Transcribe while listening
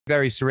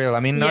very surreal. I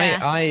mean,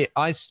 Yeah.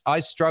 I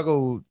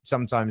struggle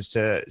sometimes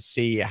to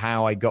see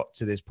how I got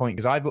to this point,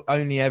 because I've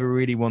only ever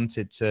really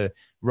wanted to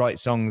write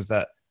songs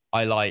that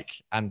I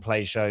like and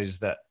play shows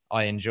that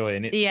I enjoy,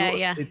 and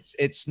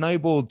it's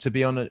snowballed to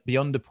be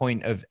beyond the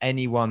point of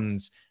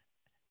anyone's.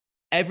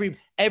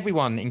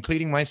 Everyone,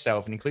 including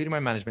myself and including my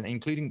management,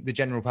 including the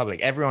general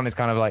public, everyone is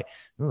kind of like,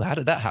 oh, how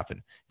did that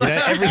happen? You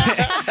know,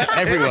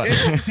 everyone.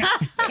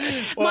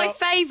 My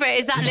favourite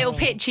is that little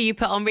picture you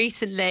put on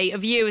recently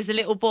of you as a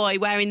little boy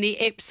wearing the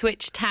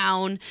Ipswich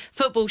Town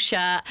football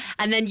shirt,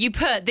 and then you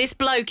put, this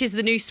bloke is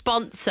the new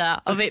sponsor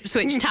of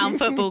Ipswich Town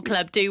Football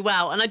Club, do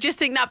well. And I just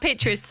think that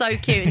picture is so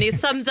cute, and it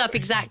sums up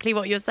exactly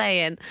what you're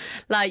saying.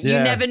 Like, you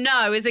never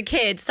know as a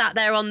kid sat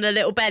there on the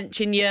little bench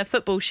in your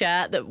football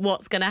shirt that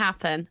what's going to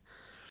happen.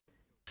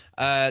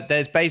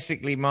 There's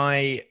basically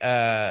my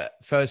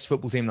first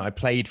football team that I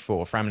played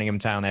for, Framlingham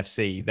Town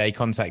FC. They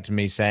contacted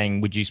me saying,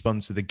 would you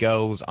sponsor the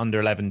girls under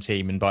 11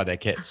 team and buy their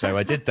kit? So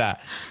I did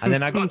that. And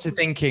then I got to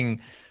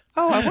thinking,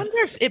 I wonder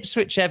if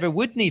Ipswich ever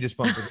would need a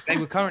sponsor. They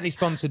were currently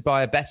sponsored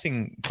by a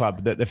betting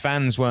club that the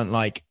fans weren't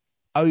like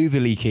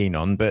overly keen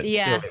on, but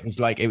still it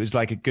was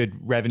like a good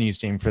revenue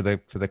stream for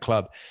the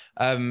club.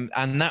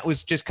 And that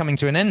was just coming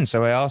to an end.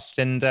 So I asked,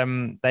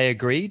 and they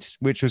agreed,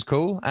 which was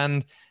cool.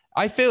 And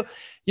I feel,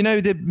 you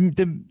know,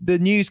 the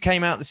news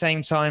came out the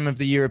same time of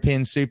the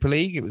European Super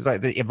League. It was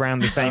like around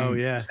the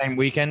same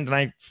weekend, and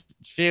I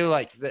feel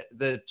like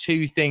the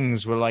two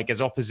things were like as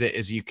opposite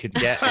as you could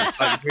get.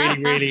 Like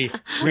really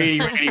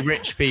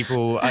rich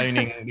people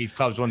owning these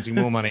clubs, wanting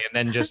more money, and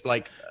then just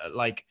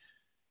grassroots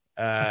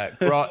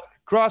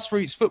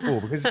football,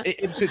 because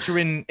Ipswich are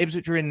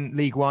in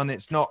League One.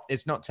 It's not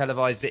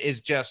televised. It is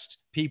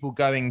just people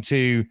going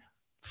to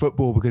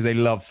football because they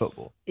love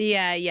football.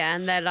 Yeah,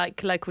 and they're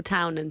like local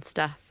town and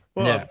stuff.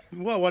 Well,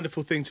 what a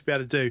wonderful thing to be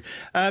able to do.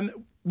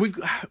 We,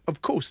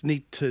 of course,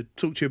 need to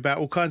talk to you about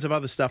all kinds of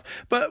other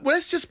stuff, but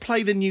let's just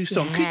play the new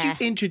song. Could you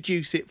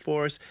introduce it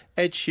for us,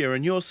 Ed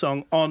Sheeran, your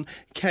song on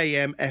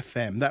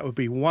KMFM? That would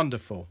be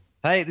wonderful.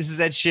 Hey, this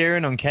is Ed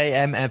Sheeran on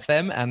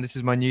KMFM, and this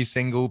is my new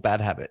single, Bad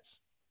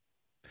Habits.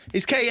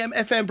 It's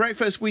KMFM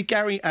Breakfast with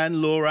Gary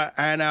and Laura,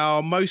 and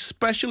our most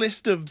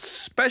specialist of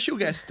special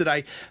guests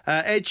today,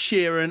 Ed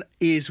Sheeran,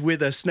 is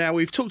with us. Now,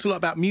 we've talked a lot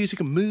about music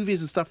and movies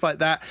and stuff like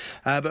that,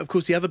 but of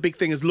course the other big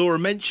thing, as Laura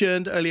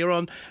mentioned earlier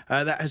on,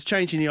 that has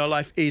changed in your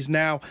life is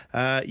now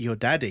your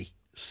daddy.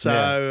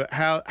 So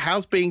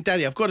how's being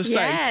daddy? I've got to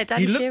say,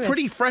 you look Sheeran.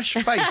 Pretty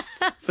fresh-faced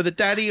for the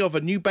daddy of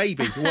a new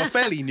baby. Well,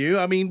 fairly new.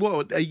 I mean,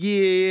 what, a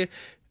year...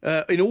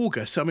 in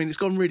August. I mean, it's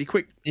gone really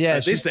quick.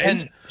 Yeah, she's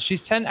 10.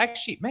 She's 10.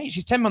 Actually, mate,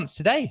 she's 10 months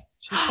today.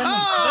 She's 10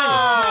 months today.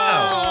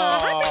 Wow.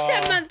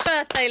 Happy 10th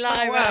birthday,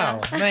 Lyra. Oh,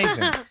 wow,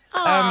 amazing.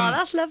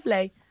 That's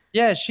lovely.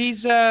 Yeah,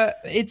 she's.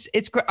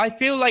 It's great. I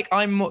feel like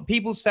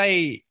people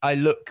say I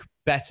look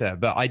better,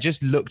 but I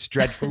just looked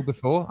dreadful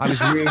before. I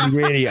was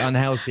really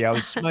unhealthy. I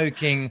was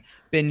smoking,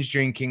 binge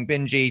drinking,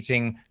 binge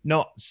eating,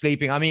 not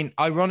sleeping. I mean,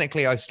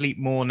 ironically, I sleep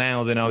more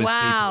now than I was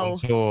sleeping on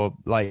tour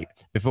like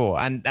before,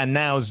 and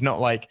now's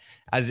not like.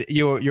 As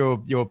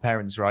your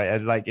parents,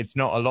 right? Like, it's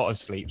not a lot of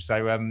sleep.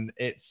 So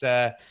it's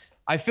I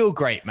feel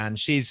great, man.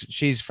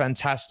 She's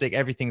fantastic.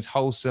 Everything's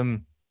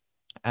wholesome,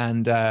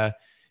 and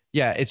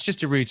it's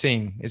just a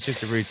routine. It's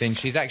just a routine.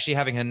 She's actually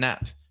having her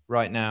nap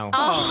right now.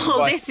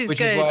 This is which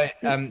good. Is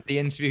why the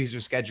interviews were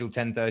scheduled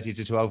 10:30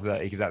 to 12:30,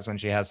 because that's when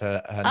she has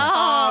her nap.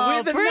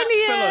 Oh,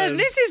 brilliant.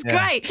 This is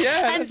great.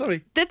 Yeah,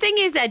 and the thing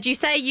is, Ed, you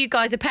say you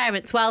guys are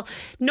parents. Well,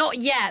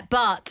 not yet,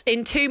 but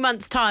in 2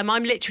 months' time,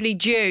 I'm literally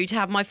due to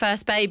have my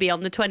first baby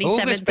on the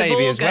 27th of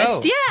August.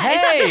 Well. Yeah, hey,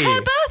 is that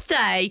her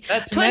birthday?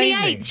 That's 28th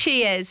amazing.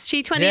 she is.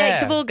 She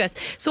 28th of August.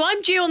 So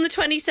I'm due on the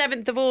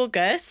 27th of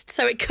August.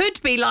 So it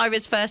could be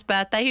Lyra's first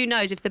birthday. Who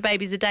knows if the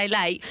baby's a day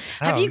late.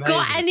 Have you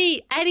got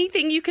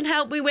anything you can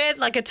help me with,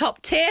 like a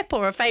top tip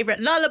or a favourite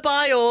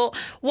lullaby, or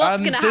what's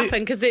going to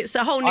happen? Because it's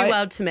a whole new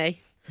world to me.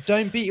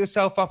 Don't beat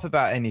yourself up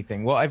about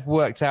anything. What I've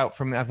worked out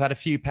from, I've had a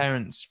few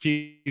friends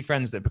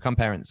that become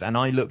parents, and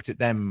I looked at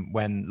them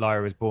when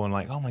Lyra was born,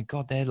 like, oh my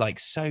God, they're like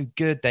so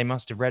good. They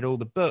must have read all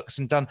the books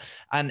and done,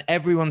 and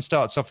everyone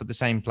starts off at the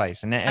same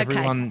place, and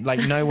everyone,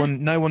 like no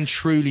one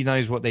truly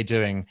knows what they're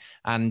doing,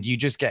 and you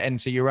just get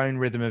into your own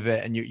rhythm of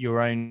it and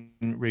your own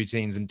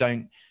routines, and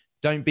don't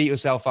beat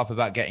yourself up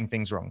about getting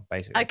things wrong,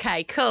 basically.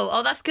 Okay, cool.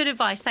 Oh, that's good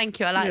advice. Thank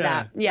you. I like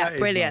that. Yeah, that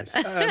brilliant.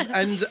 Nice.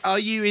 And are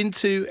you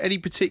into any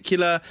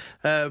particular,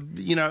 of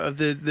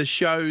the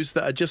shows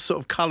that are just sort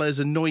of colours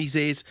and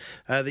noises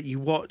that you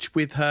watch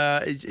with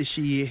her? Is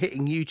she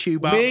hitting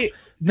YouTube up?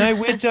 No,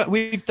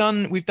 we've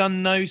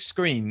done no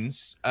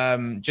screens,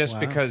 just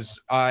because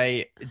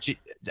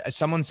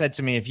someone said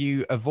to me, if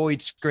you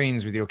avoid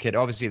screens with your kid,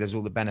 obviously there's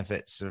all the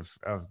benefits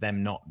of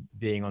them not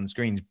being on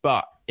screens,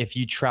 but if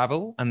you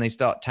travel and they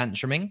start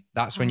tantruming,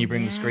 that's when you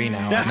bring the screen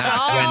out, and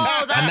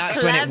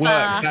that's when it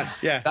works.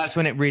 That's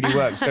when it really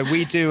works. So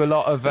we do a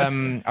lot of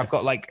I've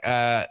got like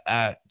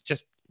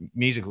just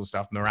musical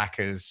stuff,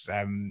 maracas,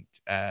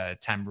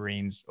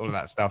 tambourines, all of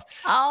that stuff.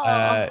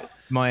 Oh.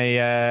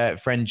 My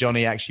friend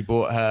Johnny actually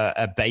bought her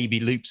a baby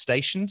loop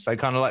station, so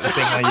kind of like the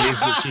thing I use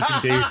that she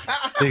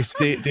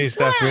can do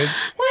stuff with.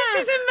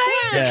 This is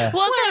amazing. Yeah.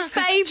 What's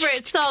her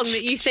favourite song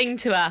that you sing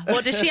to her?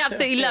 What does she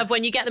absolutely love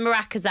when you get the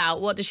maracas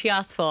out? What does she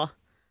ask for?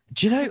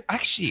 Do you know,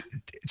 actually,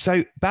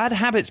 so Bad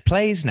Habits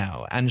plays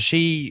now, and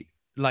she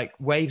like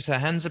waves her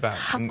hands about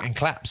and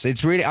claps.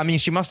 It's really, I mean,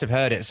 she must have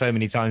heard it so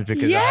many times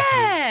because I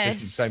have to listen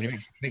to so many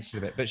mixes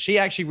of it, but she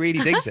actually really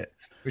digs it,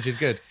 which is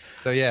good.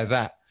 So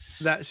yeah,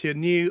 that's your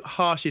new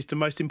harshest and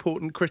most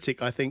important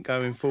critic, I think,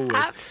 going forward.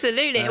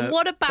 Absolutely. And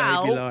what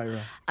about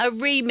a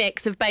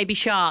remix of Baby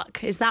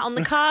Shark? Is that on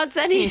the cards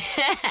any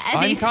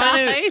time?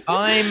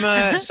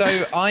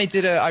 So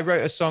I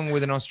wrote a song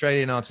with an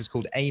Australian artist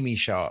called Amy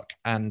Shark,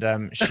 and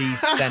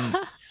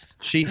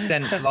she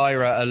sent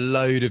Lyra a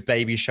load of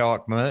Baby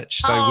Shark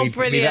merch. So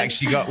we've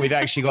actually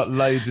got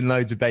loads and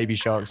loads of Baby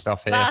Shark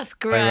stuff here. That's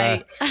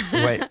great.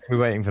 So, we're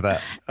waiting for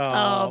that.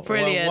 Oh,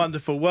 brilliant. Well,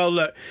 wonderful. Well,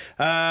 look,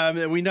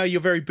 we know you're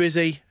very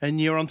busy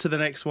and you're on to the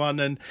next one.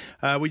 And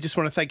we just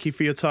want to thank you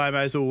for your time,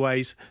 as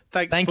always.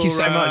 Thank you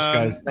so much,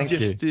 guys. Thank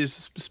you.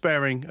 Just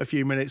sparing a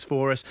few minutes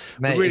for us.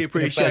 Mate, we really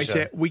appreciate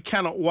it. We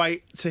cannot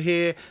wait to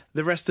hear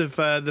the rest of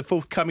the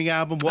forthcoming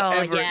album,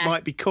 whatever it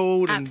might be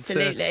called.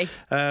 Absolutely.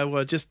 And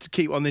well, just to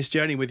keep on this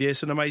journey with you,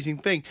 it's an amazing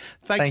thing.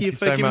 Thank you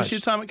for giving us your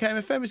time at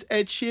KMFM. It's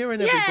Ed Sheeran,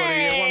 everybody.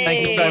 Yay!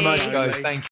 Thank you so much, guys. Thank you.